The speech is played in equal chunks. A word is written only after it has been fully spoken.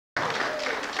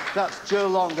That's Joe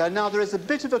Longer. Now, there is a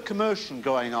bit of a commotion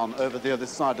going on over the other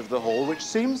side of the hall, which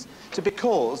seems to be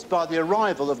caused by the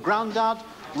arrival of Grandad,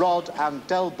 Rod and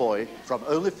Del Boy from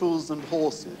Only Fools and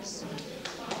Horses.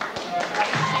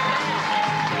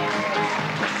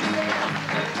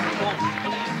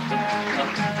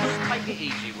 Just take it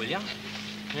easy, will you?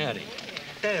 Howdy.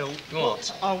 Del,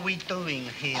 what are we doing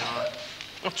here?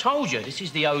 I told you, this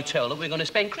is the hotel that we're going to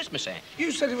spend Christmas at.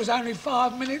 You said it was only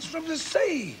 5 minutes from the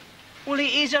sea. Well,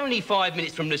 it is only 5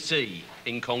 minutes from the sea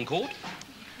in Concord.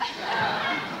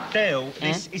 Del,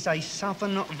 this is a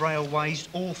Southern Railways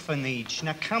orphanage.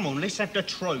 Now, come on, let's have the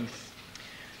truth.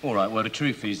 All right, well, the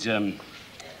truth is,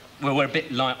 well, we're a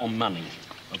bit light on money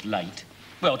of late.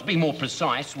 Well, to be more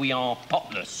precise, we are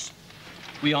potless.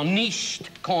 We are niched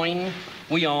coin.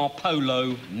 We are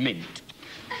polo mint.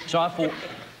 So I thought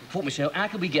myself, how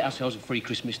could we get ourselves a free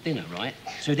Christmas dinner, right?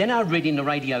 So then I read in the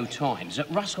Radio Times that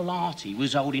Russell Harty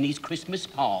was holding his Christmas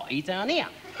party down here.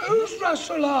 Who's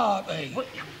Russell Harty? What?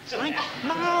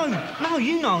 No,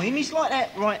 you know him. He's like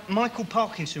that, right, Michael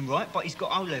Parkinson, right? But he's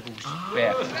got O-levels.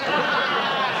 Yeah.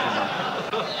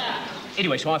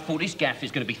 Anyway, so I thought this gaff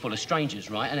is going to be full of strangers,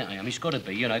 right? And I mean, it's got to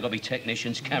be, you know, got to be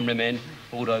technicians, cameramen,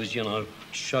 all those, you know,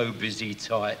 show-busy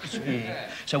types.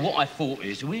 So what I thought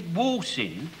is we'd waltz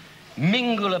in,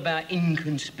 mingle about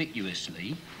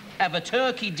inconspicuously, have a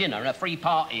turkey dinner, a free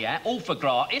party at, all for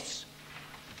gratis.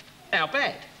 How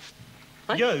bad?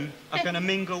 Hey? You are going to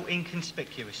mingle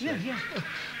inconspicuously. Yeah.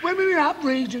 When we were up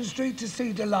Regent Street to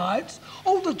see the lights,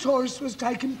 all the tourists was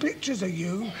taking pictures of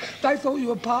you. They thought you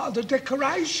were part of the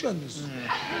decorations.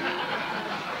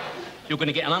 You're going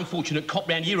to get an unfortunate cop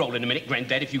round your hole in a minute,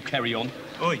 Grandad, if you carry on.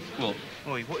 Oi. What?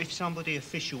 Oi, what if somebody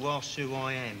official asks who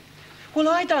I am? Well,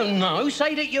 I don't know.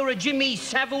 Say that you're a Jimmy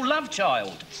Savile love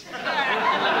child.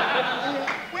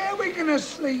 Where are we going to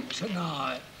sleep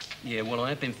tonight? Yeah, well,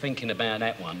 I've been thinking about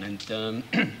that one, and,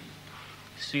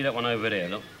 see that one over there,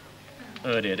 look?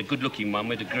 Her there, the good-looking one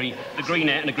with the green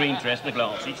hat and the green dress and the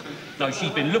glasses. No,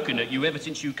 she's been looking at you ever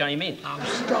since you came in. Oh,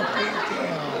 stop it,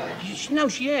 Del. No,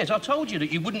 she has. I told you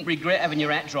that you wouldn't regret having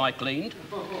your hat dry cleaned.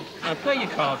 Now, play your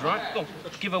cards, right? Go on,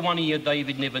 give her one of your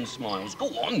David Niven smiles. Go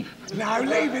on. No,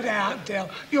 leave it out, Del.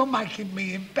 You're making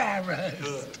me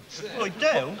embarrassed. Oi,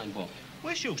 Del, And what?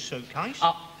 where's your suitcase?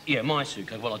 Yeah, my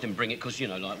suitcase. Well, I didn't bring it because, you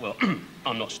know, like, well,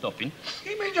 I'm not stopping.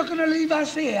 You mean you're going to leave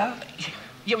us here?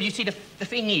 Yeah, well, you see, the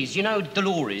thing is, you know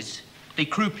Dolores, the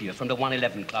croupier from the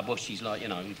 111 Club, well, she's like, you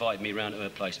know, invited me round to her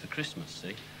place for Christmas,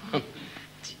 see?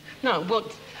 No,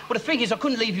 well, the thing is, I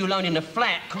couldn't leave you alone in the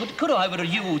flat, could I, with a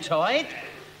Yuletide?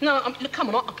 No, look, come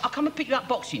on, I'll come and pick you up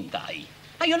Boxing Day.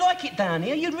 Oh, you like it down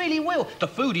here, you really will. The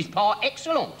food is par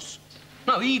excellence.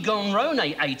 No, Egon Rohn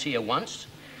ate here once,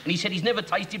 and he said he's never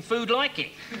tasted food like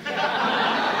it.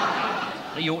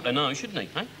 He ought to know, shouldn't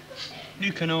he, eh?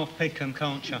 You can half pick 'em,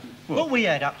 can't you? What we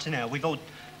had up to now, we've got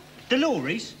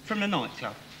Dolores from the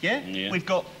nightclub, yeah? We've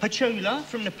got Pachula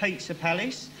from the Pizza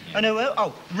Palace, and who else?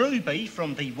 Oh, Ruby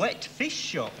from the Wet Fish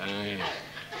Shop. Yeah.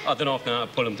 I don't often know how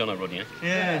to pull them down, Rodney, eh?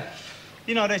 Yeah.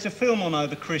 You know, there's a film on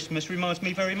over Christmas, reminds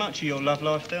me very much of your love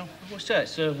life, Del. What's that?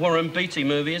 It's a Warren Beatty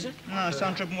movie, is it? No, it's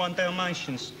 101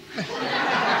 Dalmatians.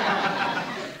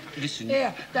 Listen.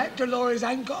 Yeah, that Dolores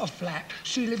ain't got a flat.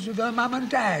 She lives with her mum and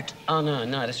dad. Oh, no,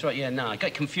 that's right, yeah, no. I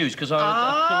get confused because I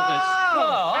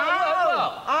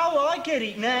I get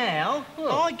it now.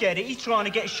 What? I get it. He's trying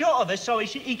to get a shot of her so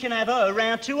he can have her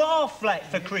round to our flat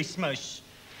for Christmas.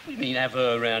 What do you mean, have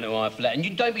her around to our flat? And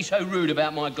you don't be so rude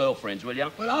about my girlfriends, will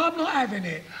you? Well, I'm not having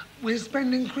it. We're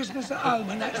spending Christmas at home,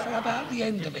 and that's about the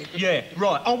end of it. Yeah,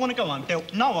 right. I want to go home, Del.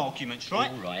 No arguments,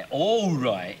 right? All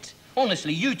right.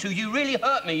 Honestly, you two, you really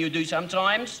hurt me, you do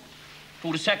sometimes.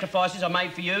 All the sacrifices I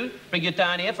made for you, bring you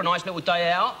down here for a nice little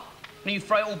day out, and you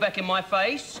throw it all back in my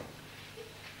face.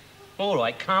 All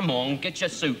right, come on, get your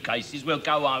suitcases, we'll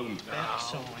go home.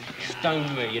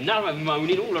 Don't worry, you know I'm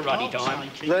moaning all the ruddy time.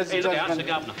 Ladies and Hey, look out, it's the gentlemen,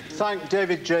 governor. thank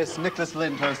David Jason, Nicholas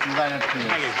Lyndhurst and Leonard Pierce.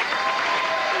 Thank you.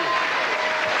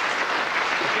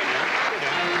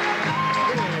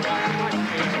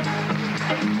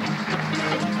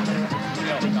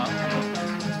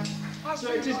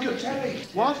 So it is good.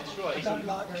 What? I don't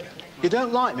like you. You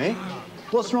don't like me?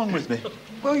 What's wrong with me?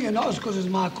 Well, you're not as good as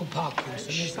Michael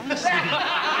Parkinson, is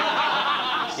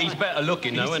that? He's better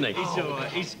looking, though, isn't he? He's all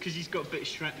right. Because he's got a bit of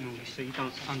shrapnel, you see. You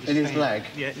don't understand. In his leg?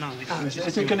 Yeah, no.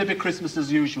 Is it going to be Christmas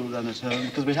as usual then at home?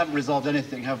 Because we haven't resolved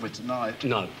anything, have we, tonight?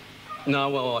 No,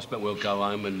 well, I expect we'll go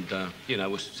home and, you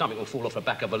know, something will fall off the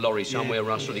back of a lorry somewhere,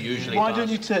 Russell, usually Why does. don't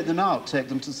you take them out, take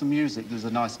them to some music? There's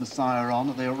a nice Messiah on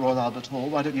at the Royal Albert Hall.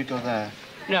 Why don't you go there?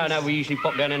 No, we usually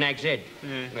pop down to Nag's Head.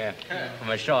 Yeah. From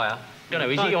a Shire. Don't know,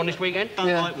 is he on this weekend?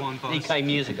 Don't like wine bars. He came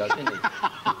years ago, didn't he?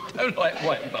 Don't like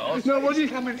wine bars. No, what are you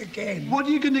coming again? What are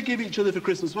you going to give each other for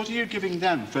Christmas? What are you giving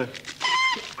them for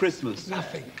Christmas?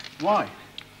 Nothing. Why?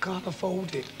 Can't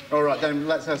afford it. All right, then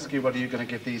let's ask you, what are you going to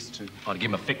give these two? I'd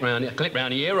give him a clip round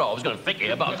the ear. I was going to thick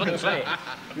here, but I couldn't say it.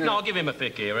 Yeah. No, I'll give him a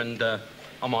thick ear, and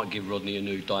I might give Rodney a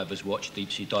new diver's watch,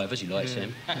 deep sea divers. He likes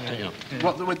them. You know.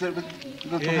 What, with the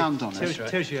little hand on it?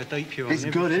 Tells you how deep you are. It's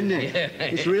good, isn't it? Yeah.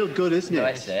 It's real good, isn't it?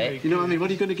 That's it. You know what I mean?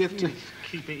 What are you going to give to...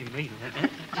 Keep eating me.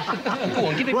 Go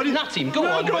on, give it. Nut him. Go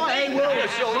on. go on. Hey, we'll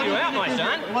sort you out, my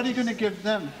son. What are you going to give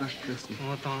them for Christmas?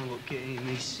 Oh, I don't know what getting him.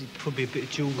 He's probably a bit of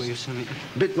jewellery or something.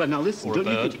 Well, now listen, Or a don't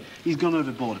you bird. think he's gone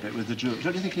overboard a bit with the jewels?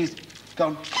 Don't you think he's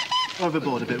gone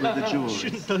overboard a bit with the jewels?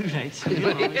 Shouldn't do that. You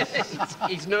know,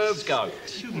 His nerves go.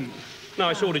 shouldn't. No,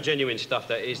 it's all the genuine stuff.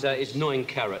 That is. It's 9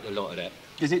 carat. A lot of that.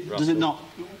 Is it? Does it not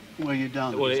weigh you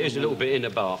down? Well, it is a little bit in the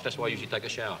bath. That's why I usually take a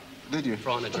shower. Did you?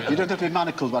 Frighten the drown. You don't have to be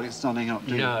manacled while it's standing up,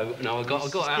 do you? No, I got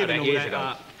out of Giving that all years that ago.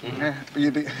 up. Yeah, but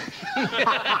you'd be...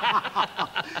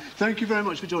 Thank you very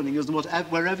much for joining us, and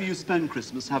wherever you spend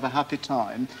Christmas, have a happy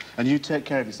time, and you take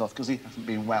care of yourself, because he hasn't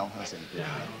been well, has he? Yeah.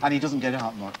 And he doesn't get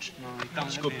out much. No, he don't.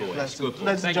 It's a good boy. Bless It's a good him. boy.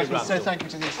 Ladies and Thank you, gentlemen, say Russell. thank you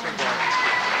to these two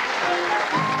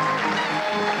guys.